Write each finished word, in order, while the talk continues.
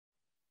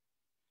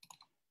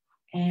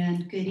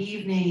And good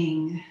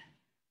evening.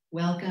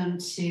 Welcome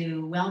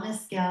to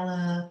Wellness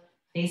Gala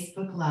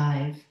Facebook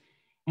Live.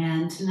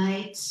 And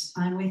tonight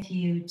I'm with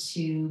you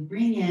to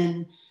bring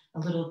in a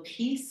little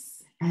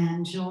peace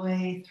and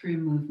joy through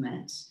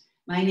movement.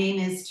 My name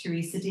is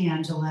Teresa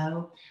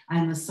D'Angelo.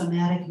 I'm a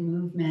somatic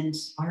movement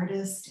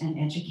artist and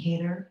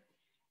educator.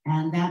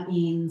 And that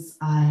means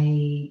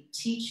I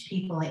teach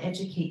people, I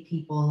educate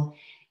people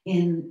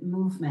in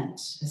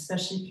movement,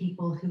 especially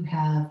people who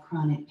have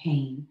chronic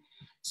pain,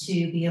 to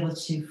be able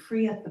to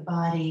free up the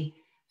body,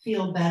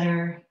 feel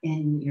better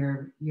in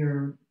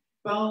your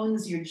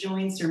bones, your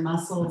joints, your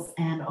muscles,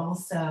 and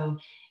also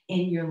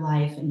in your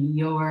life and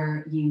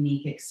your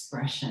unique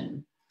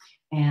expression.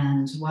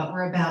 And what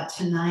we're about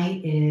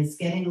tonight is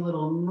getting a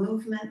little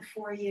movement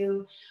for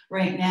you.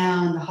 Right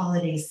now in the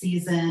holiday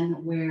season,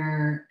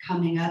 we're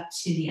coming up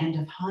to the end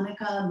of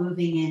Hanukkah,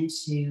 moving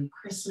into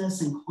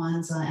Christmas and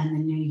Kwanzaa and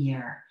the New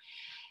Year.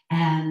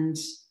 And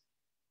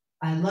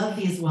I love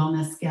these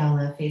Wellness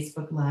Gala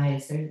Facebook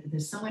Lives.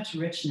 There's so much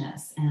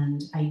richness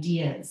and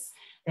ideas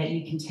that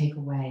you can take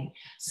away.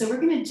 So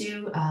we're going to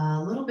do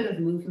a little bit of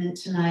movement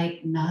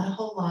tonight, not a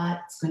whole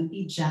lot. It's going to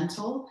be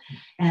gentle,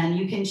 and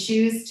you can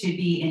choose to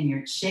be in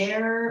your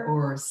chair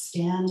or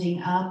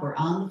standing up or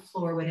on the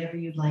floor, whatever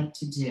you'd like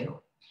to do.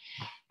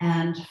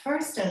 And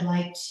first, I'd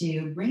like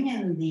to bring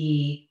in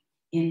the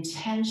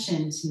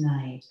intention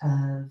tonight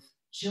of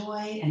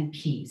joy and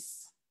peace.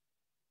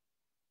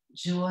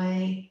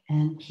 Joy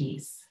and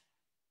peace.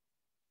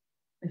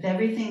 With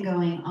everything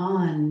going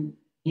on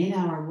in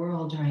our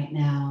world right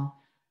now,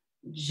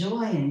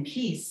 joy and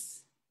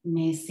peace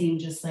may seem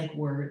just like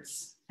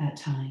words at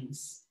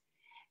times.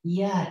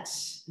 Yet,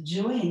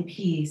 joy and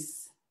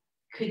peace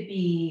could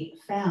be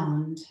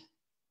found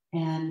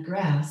and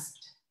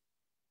grasped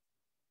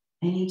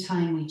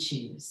anytime we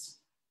choose,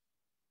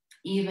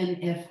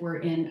 even if we're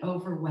in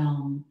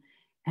overwhelm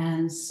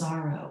and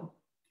sorrow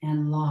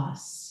and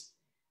loss.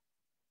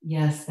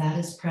 Yes, that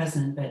is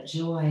present, but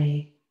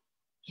joy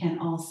can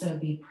also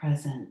be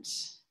present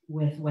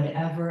with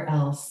whatever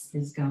else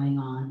is going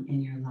on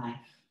in your life.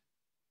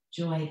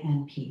 Joy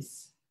and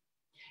peace.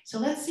 So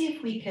let's see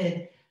if we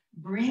could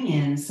bring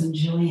in some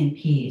joy and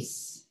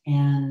peace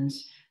and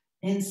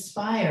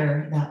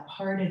inspire that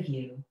part of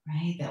you,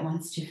 right, that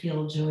wants to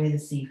feel joy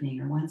this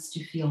evening or wants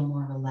to feel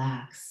more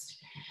relaxed.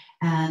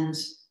 And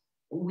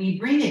we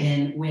bring it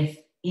in with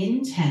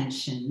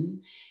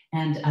intention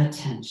and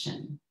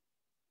attention.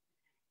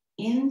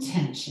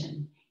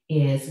 Intention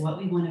is what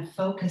we want to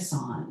focus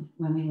on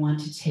when we want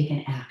to take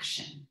an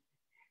action.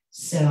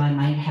 So I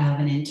might have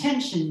an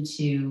intention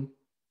to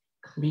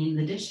clean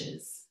the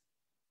dishes.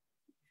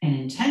 An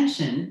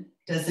intention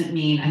doesn't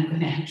mean I'm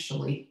going to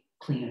actually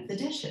clean up the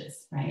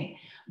dishes, right?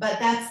 But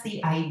that's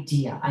the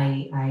idea.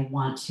 I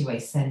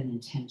set an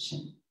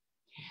intention.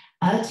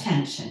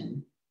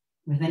 Attention,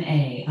 with an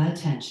A,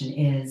 attention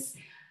is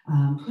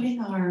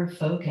putting our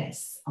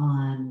focus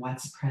on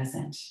what's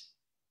present.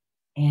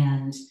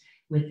 And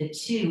with the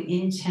two,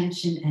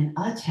 intention and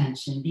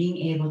attention, being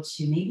able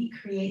to maybe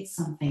create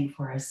something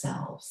for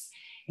ourselves,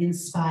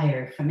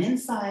 inspired from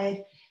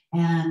inside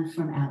and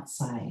from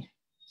outside,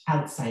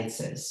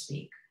 so to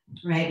speak,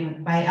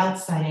 right? By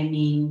outside, I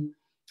mean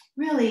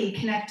really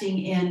connecting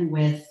in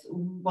with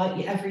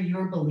whatever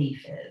your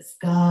belief is,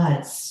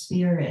 God,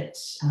 spirit,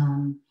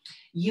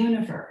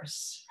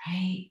 universe,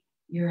 right?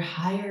 Your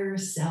higher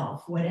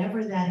self,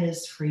 whatever that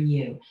is for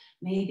you.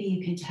 Maybe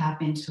you can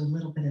tap into a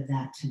little bit of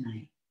that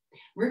tonight.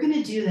 We're going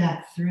to do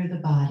that through the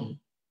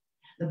body.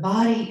 The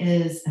body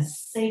is a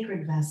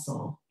sacred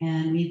vessel,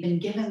 and we've been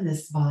given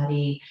this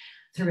body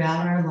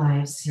throughout our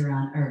lives here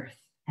on earth.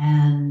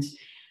 And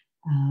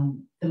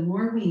the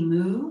more we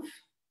move,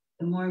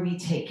 the more we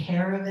take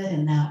care of it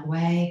in that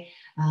way,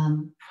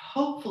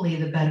 hopefully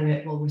the better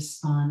it will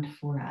respond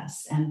for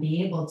us and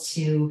be able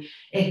to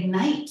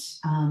ignite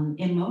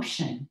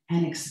emotion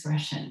and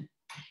expression.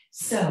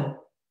 So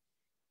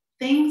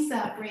things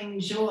that bring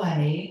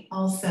joy,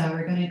 also,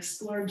 we're going to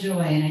explore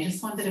joy. And I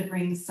just wanted to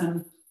bring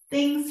some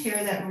things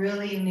here that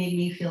really made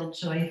me feel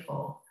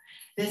joyful.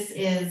 This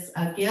is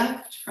a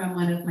gift from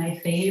one of my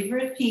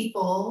favorite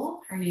people.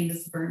 Her name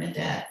is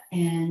Bernadette,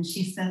 and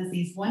she sends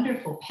these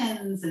wonderful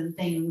pens and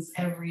things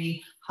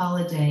every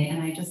holiday.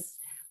 And I just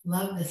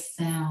love the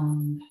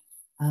sound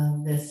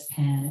of this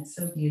pen. It's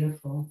so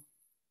beautiful.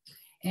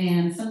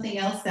 And something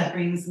else that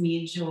brings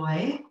me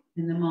joy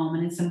in the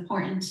moment, it's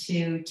important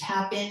to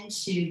tap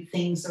into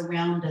things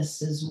around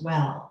us as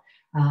well.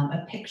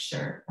 A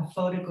picture, a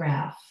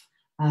photograph,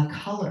 a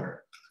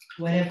color,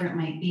 whatever it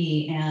might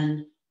be.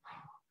 And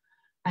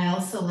I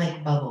also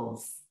like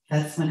bubbles.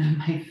 That's one of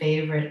my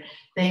favorite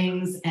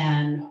things.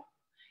 And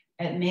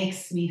it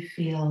makes me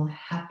feel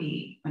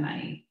happy when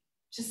I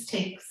just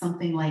take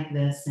something like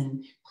this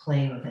and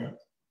play with it.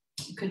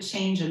 It could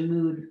change a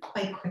mood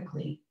quite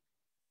quickly.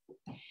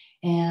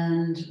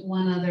 And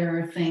one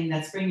other thing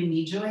that's bringing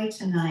me joy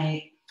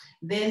tonight,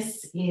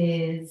 this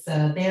is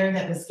a bear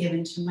that was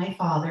given to my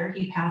father.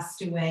 He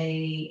passed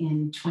away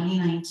in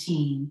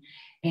 2019.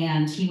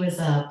 And he was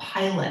a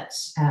pilot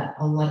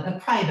a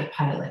private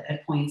pilot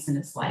at points in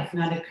his life,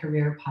 not a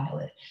career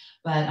pilot.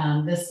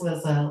 But this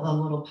was a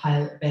little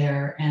pilot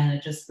bear, and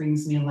it just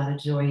brings me a lot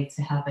of joy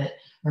to have it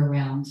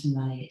around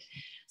tonight.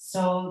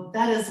 So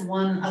that is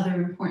one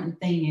other important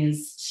thing,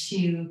 is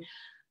to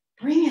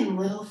bring in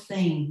little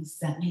things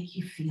that make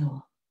you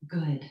feel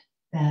good,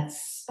 that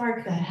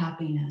spark that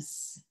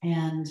happiness,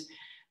 and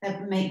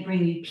that may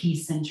bring you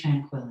peace and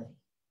tranquility.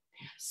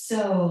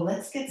 So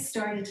let's get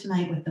started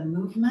tonight with the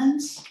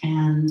movement.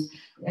 And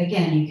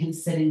again, you can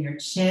sit in your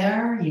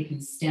chair, you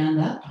can stand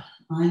up.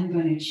 I'm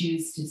going to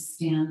choose to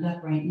stand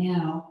up right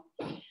now.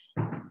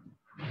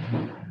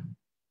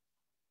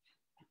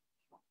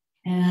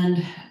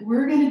 And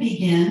we're going to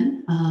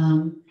begin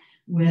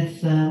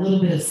with a little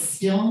bit of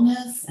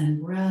stillness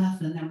and breath,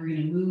 and then we're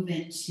going to move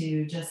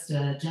into just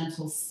a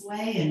gentle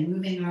sway and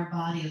moving our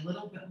body a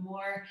little bit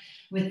more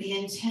with the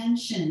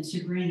intention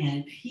to bring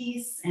in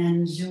peace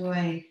and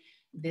joy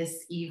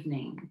this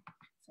evening.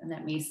 So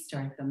let me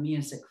start the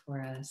music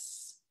for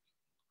us.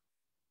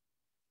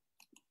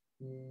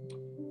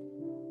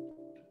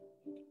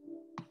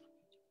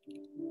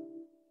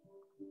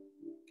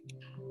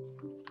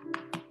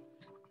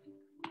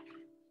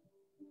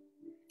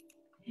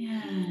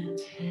 And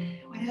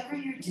whatever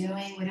you're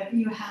doing, whatever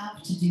you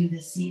have to do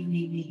this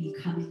evening may be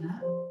coming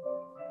up.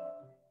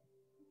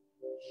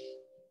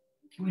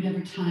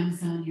 Whatever time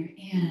zone you're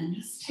in,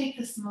 just take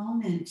this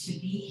moment to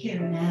be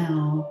here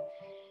now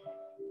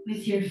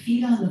with your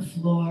feet on the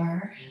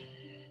floor.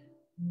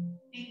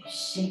 Maybe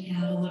shake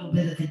out a little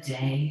bit of the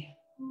day.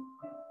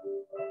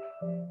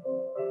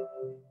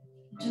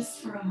 Just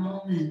for a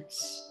moment,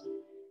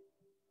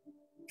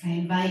 I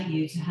invite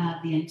you to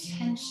have the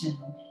intention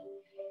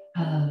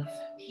of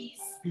peace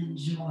and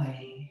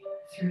joy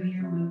through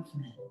your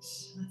movement.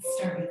 Let's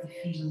start with the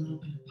feet a little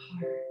bit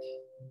apart.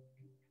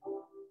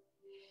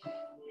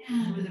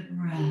 And with a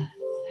breath.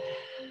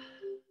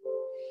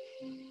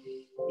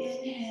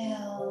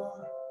 Inhale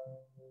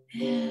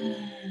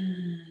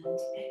and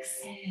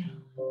exhale.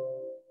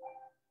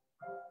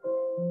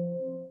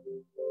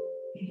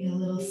 Maybe a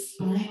little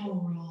spinal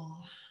roll.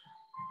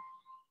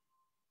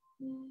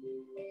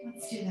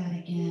 Let's do that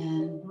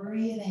again.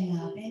 Breathing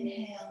up.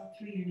 Inhale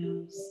through your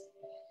nose.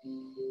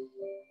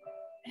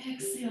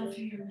 Exhale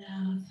through your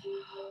mouth.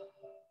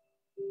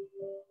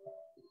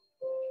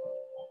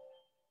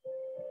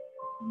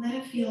 And let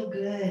it feel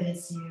good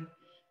as you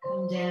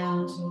come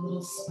down to a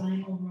little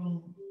spinal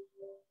roll.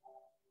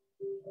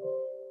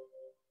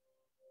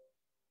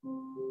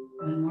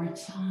 One more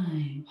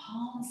time.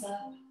 Palms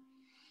up.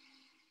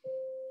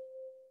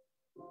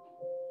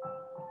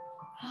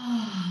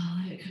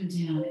 Let it come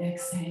down.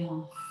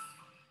 Exhale.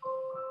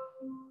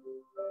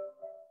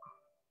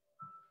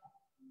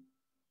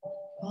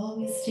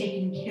 Always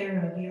taking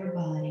care of your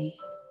body.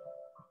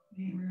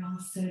 We're all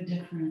so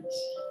different.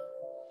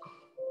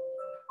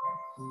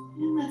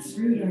 And let's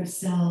root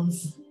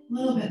ourselves a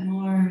little bit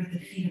more with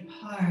the feet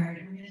apart.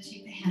 We're going to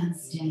take the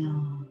hands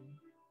down.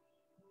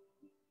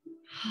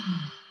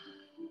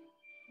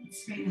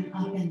 Let's bring them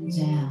up and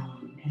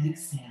down.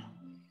 Exhale.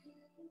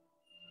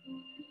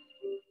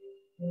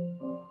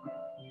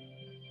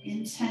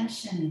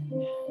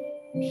 Intention,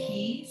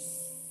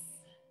 peace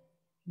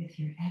with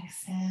your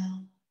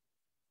exhale.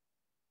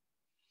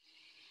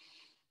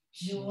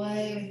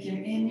 Joy with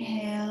your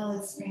inhale.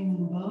 Let's bring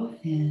them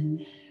both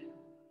in.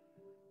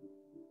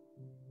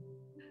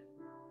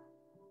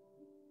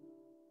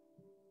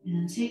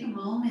 And take a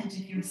moment,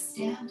 if you're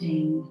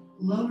standing,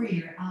 lower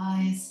your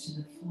eyes to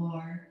the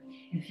floor.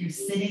 If you're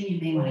sitting, you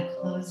may want to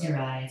close your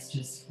eyes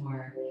just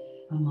for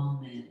a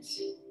moment.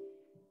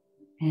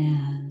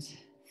 And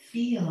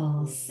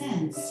feel,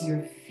 sense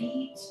your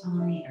feet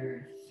on the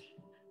earth.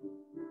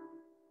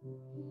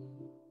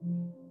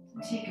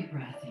 Take a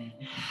breath in.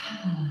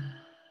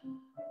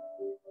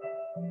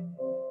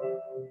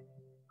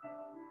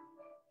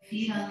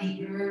 Feet on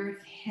the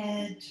earth,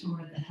 head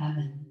toward the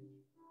heaven.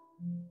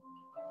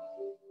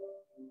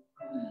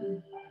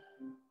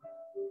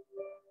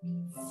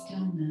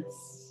 Stillness.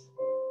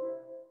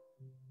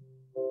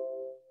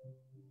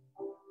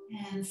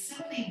 And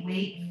simply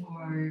wait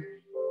for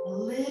a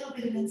little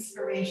bit of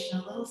inspiration,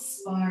 a little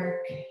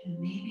spark, and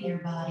maybe your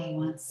body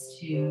wants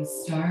to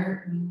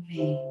start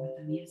moving with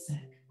the music.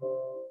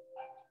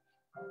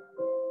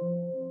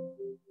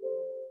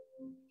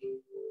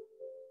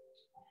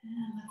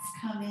 And let's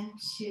come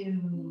into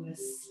a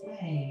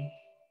sway.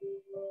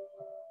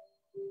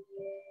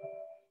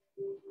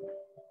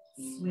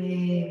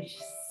 Sway, which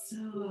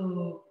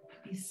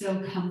is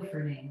so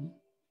comforting.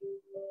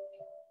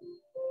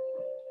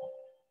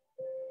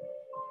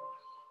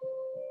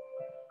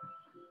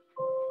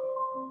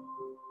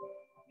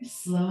 We're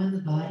slowing the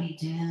body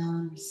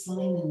down, we're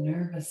slowing the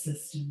nervous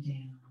system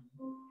down.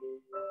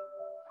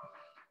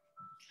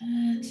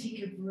 And take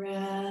your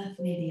breath,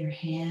 maybe your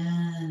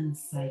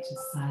hands side to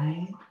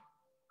side.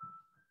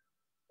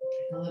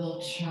 A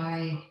little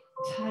Tai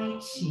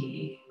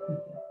Chi,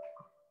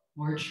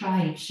 or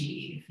Tri Chi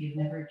if you've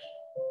never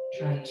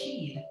Tri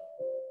Chi'd.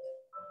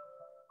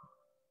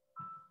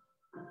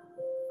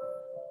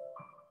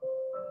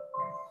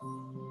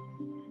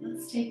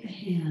 Just take the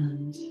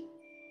hand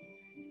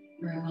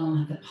for a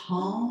moment, the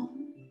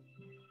palm,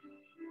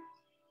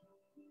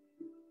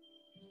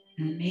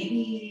 and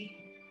maybe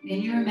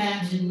in your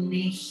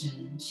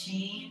imagination,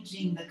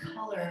 changing the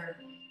color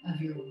of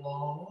your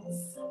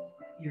walls,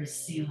 your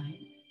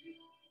ceiling,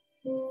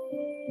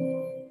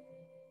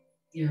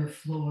 your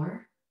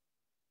floor.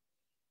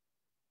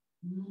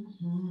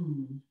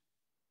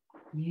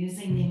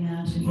 Using the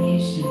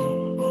imagination,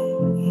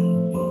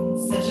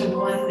 such a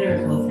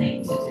wonderful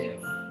thing to do.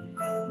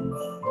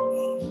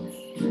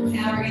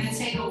 Now we're going to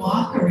take a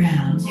walk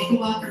around. Take a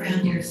walk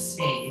around your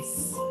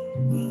space.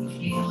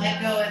 You can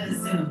let go of the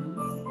Zoom.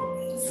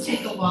 Just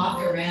take a walk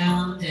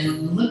around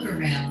and look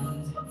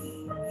around.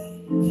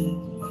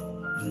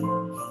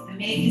 And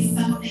maybe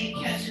something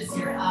catches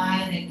your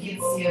eye that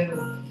gives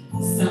you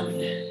some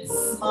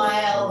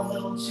smile, a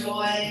little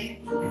joy.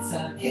 It's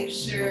a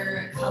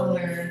picture, a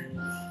color,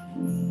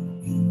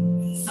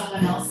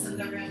 someone else in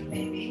the room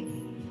maybe.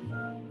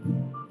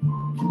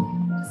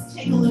 Just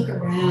take a look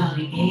around,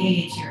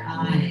 engage your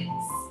eyes.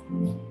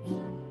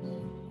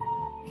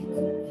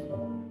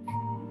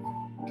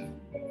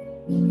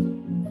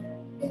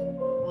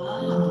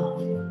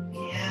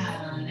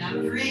 Yeah, now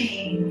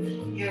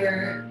bring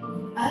your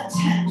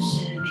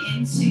attention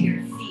into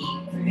your feet.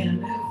 We're going to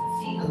move the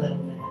feet a little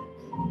bit.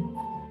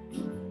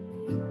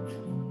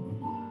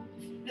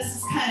 This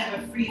is kind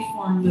of a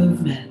free-form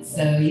movement,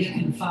 so you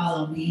can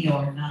follow me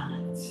or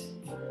not.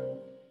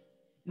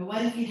 Now,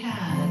 what if you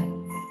had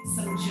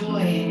some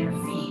joy in your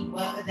feet?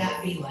 What would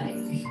that be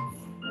like?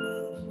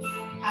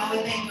 How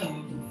would they move?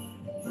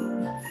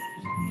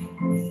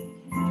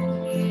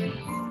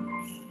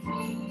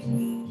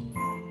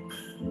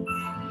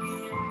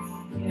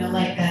 You know,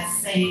 like that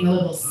saying, a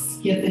little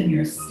skip in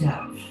your step,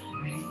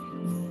 right?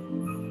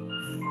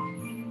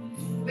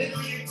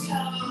 Wiggle your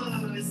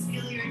toes,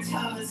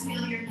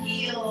 feel your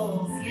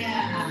heels,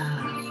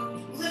 yeah.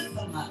 Lift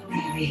them up,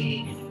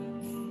 baby.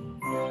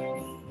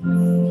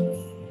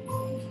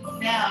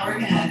 Now we're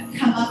gonna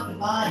come up the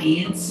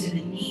body into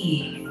the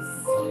knees.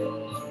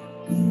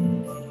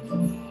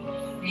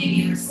 Maybe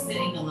you were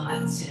sitting a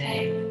lot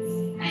today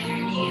and your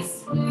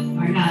knees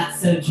are not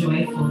so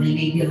joyful. They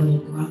may be a little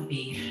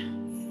grumpy.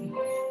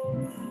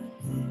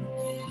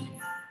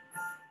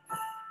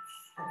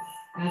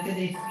 How could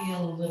they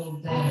feel a little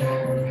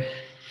better?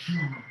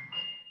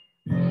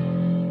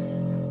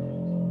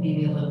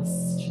 Maybe a little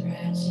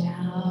stretch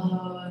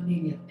out,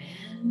 maybe a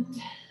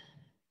bend.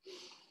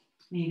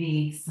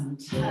 Maybe some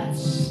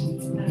touch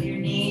of your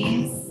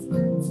knees.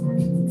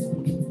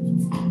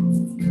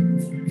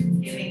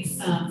 Giving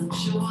some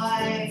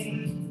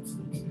joy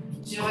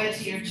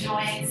to your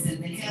joints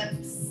and the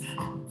hips.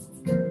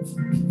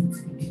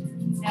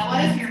 Now,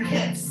 what if your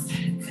hips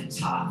could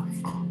talk?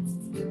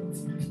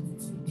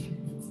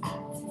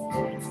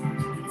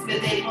 Do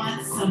they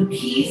want some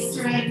peace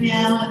right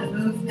now in the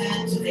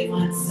movement? Do they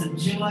want some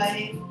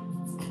joy?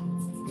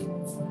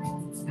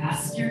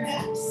 Ask your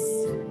hips.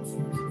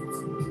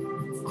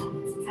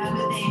 How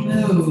would they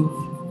move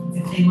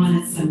if they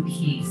wanted some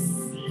peace?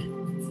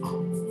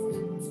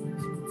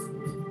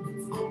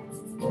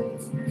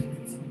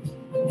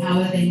 How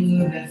would they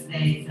move if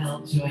they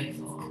felt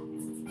joyful?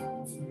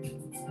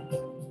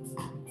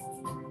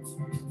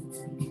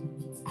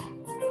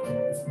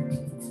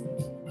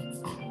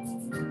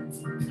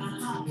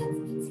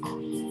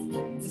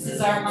 This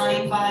is our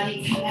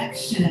mind-body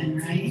connection,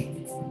 right?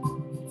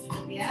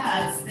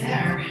 Yeah, it's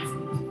there.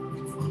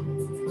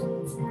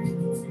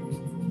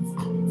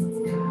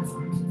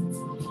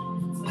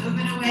 Move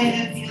in a way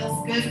that feels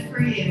good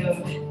for you.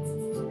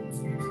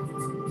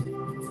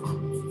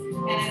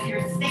 And if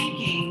you're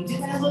thinking, do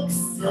I look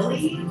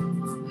silly?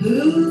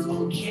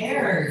 Who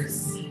cares?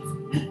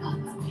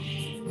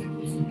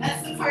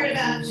 That's the part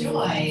about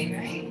joy,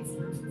 right?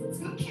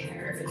 Who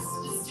cares?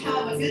 Just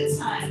have a good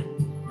time.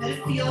 Let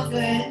it feel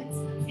good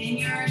in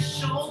your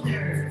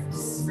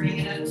shoulders. Bring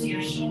it up to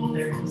your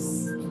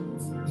shoulders.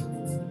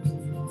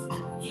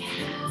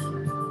 Yeah.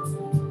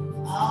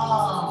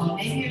 Oh,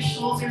 maybe your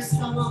shoulders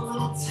felt a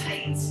little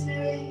tight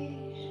today.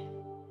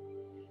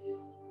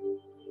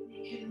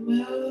 You can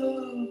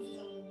move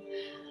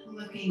them,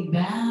 looking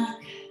back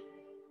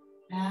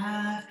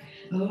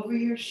over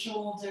your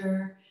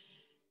shoulder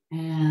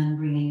and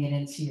bringing it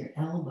into your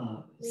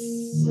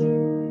elbows.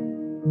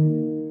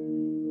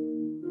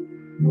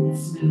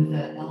 Let's move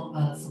the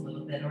elbows a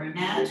little bit, or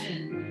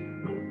imagine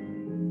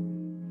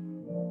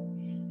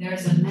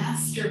there's a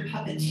master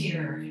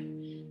puppeteer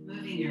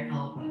moving your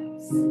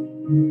elbows.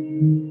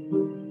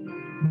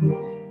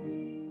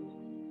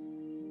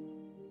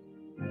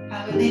 How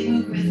would they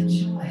move with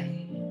joy?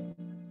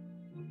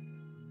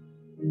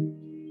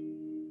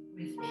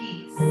 With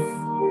peace?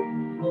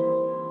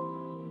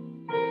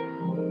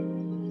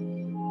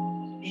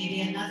 Maybe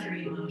another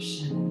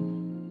emotion.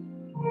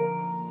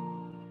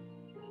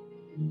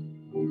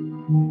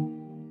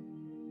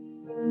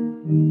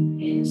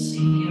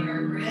 Into your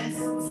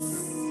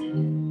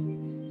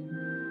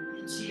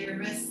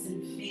wrists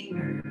and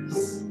fingers.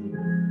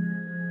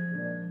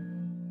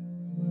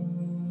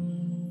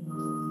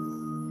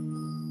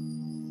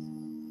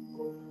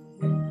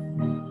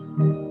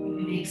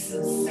 make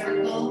some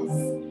circles.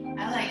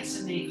 I like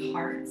to make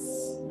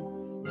hearts,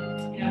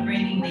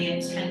 bringing the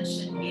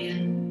intention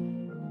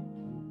in.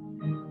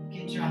 You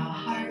can draw a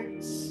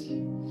heart.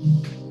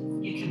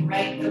 You can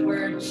write the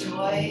word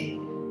joy.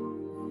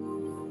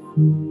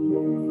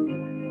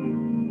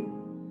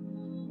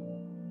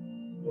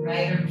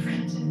 Write or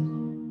print it.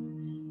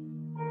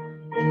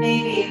 And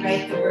maybe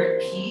write the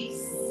word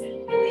peace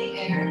in the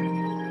air.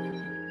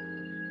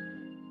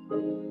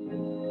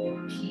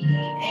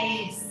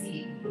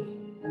 P-A-C.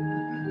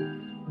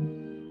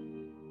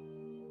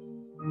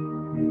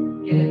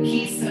 Get a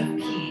piece of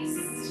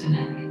peace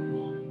tonight.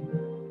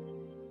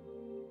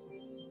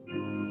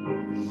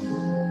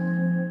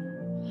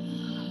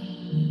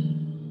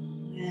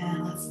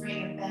 And let's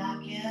bring it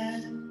back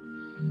in.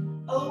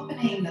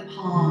 Opening the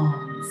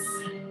palms.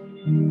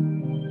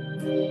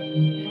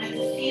 And with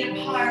the feet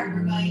apart,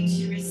 we're going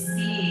to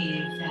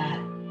receive that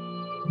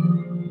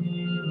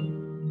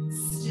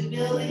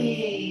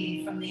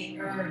stability from the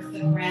earth, the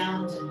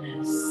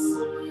groundedness.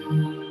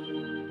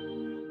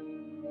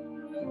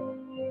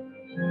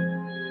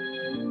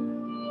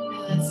 And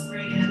let's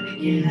bring it up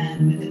again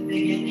with a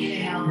big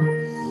inhale,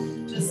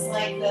 just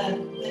like the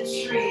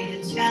tree,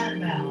 the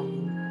Tannenbaum.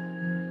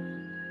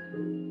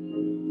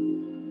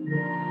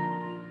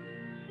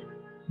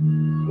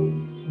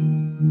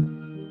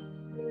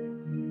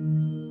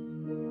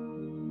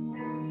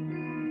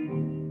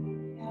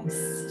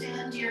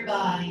 Extend your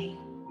body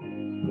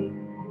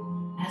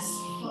as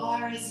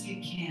far as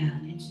you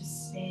can into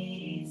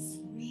space,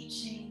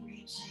 reaching,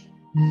 reaching.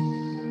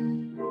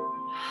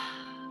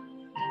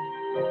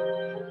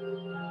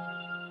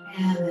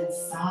 And then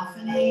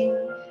softening.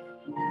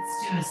 Let's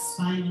do a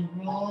spinal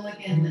roll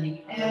again,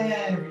 letting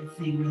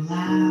everything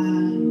relax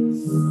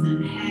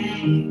and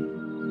hang.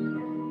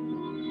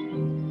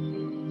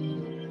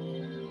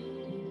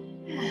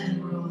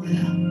 And roll it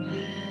up.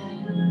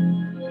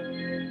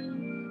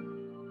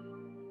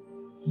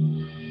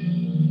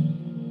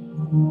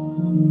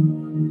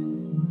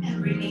 And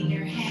bringing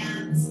your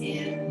hands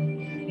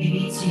in,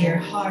 maybe to your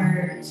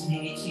heart,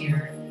 maybe to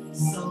your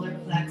solar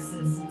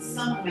plexus, in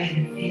some way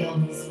that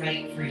feels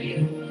right for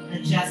you, a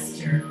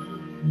gesture.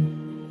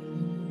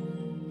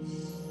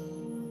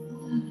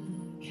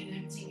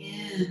 Connecting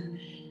in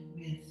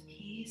with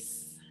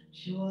peace,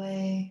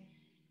 joy,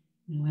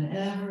 and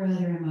whatever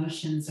other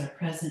emotions are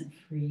present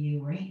for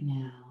you right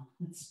now.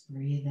 Let's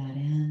breathe that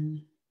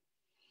in.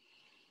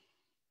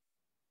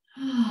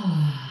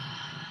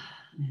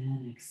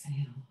 And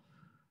exhale.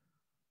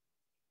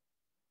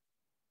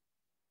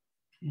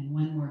 And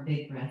one more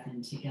big breath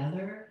in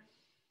together.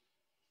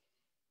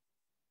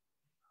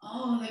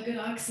 Oh, the good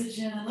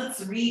oxygen. And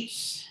let's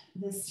reach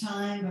this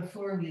time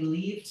before we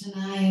leave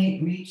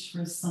tonight. Reach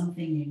for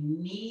something you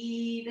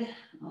need.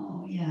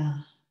 Oh,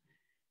 yeah.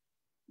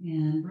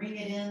 And bring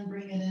it in,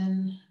 bring it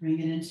in, bring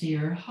it into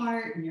your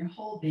heart and your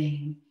whole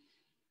being.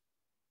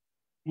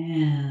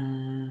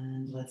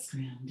 And let's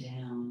ground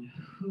down.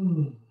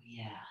 Ooh,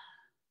 yeah.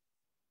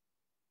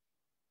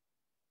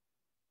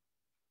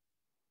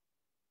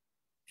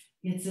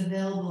 It's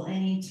available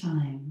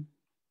anytime,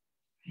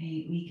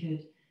 right? We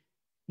could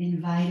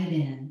invite it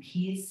in.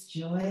 Peace,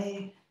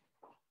 joy,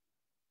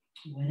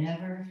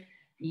 whatever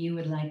you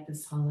would like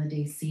this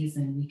holiday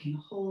season. We can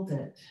hold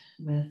it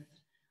with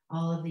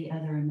all of the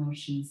other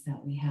emotions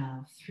that we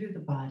have through the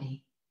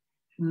body,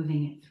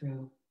 moving it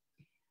through.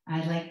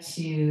 I'd like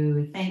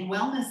to thank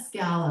Wellness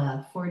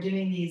Gala for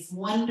doing these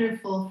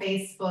wonderful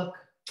Facebook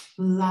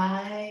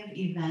live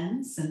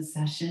events and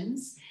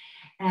sessions.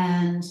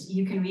 And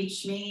you can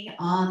reach me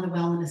on the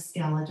Wellness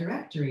Gala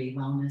directory,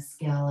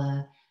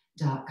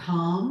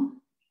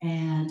 wellnessgala.com.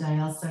 And I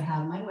also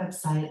have my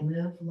website,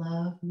 Live,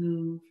 Love,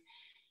 Move,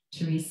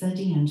 Teresa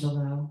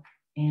D'Angelo.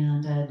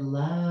 And I'd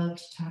love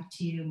to talk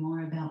to you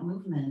more about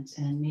movement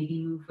and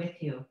maybe move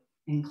with you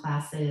in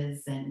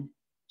classes and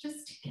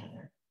just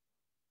together.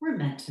 We're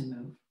meant to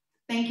move.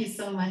 Thank you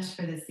so much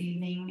for this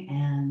evening,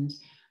 and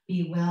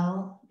be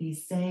well, be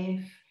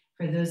safe.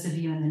 For those of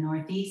you in the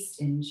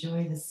Northeast,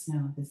 enjoy the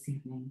snow this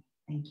evening.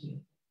 Thank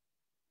you.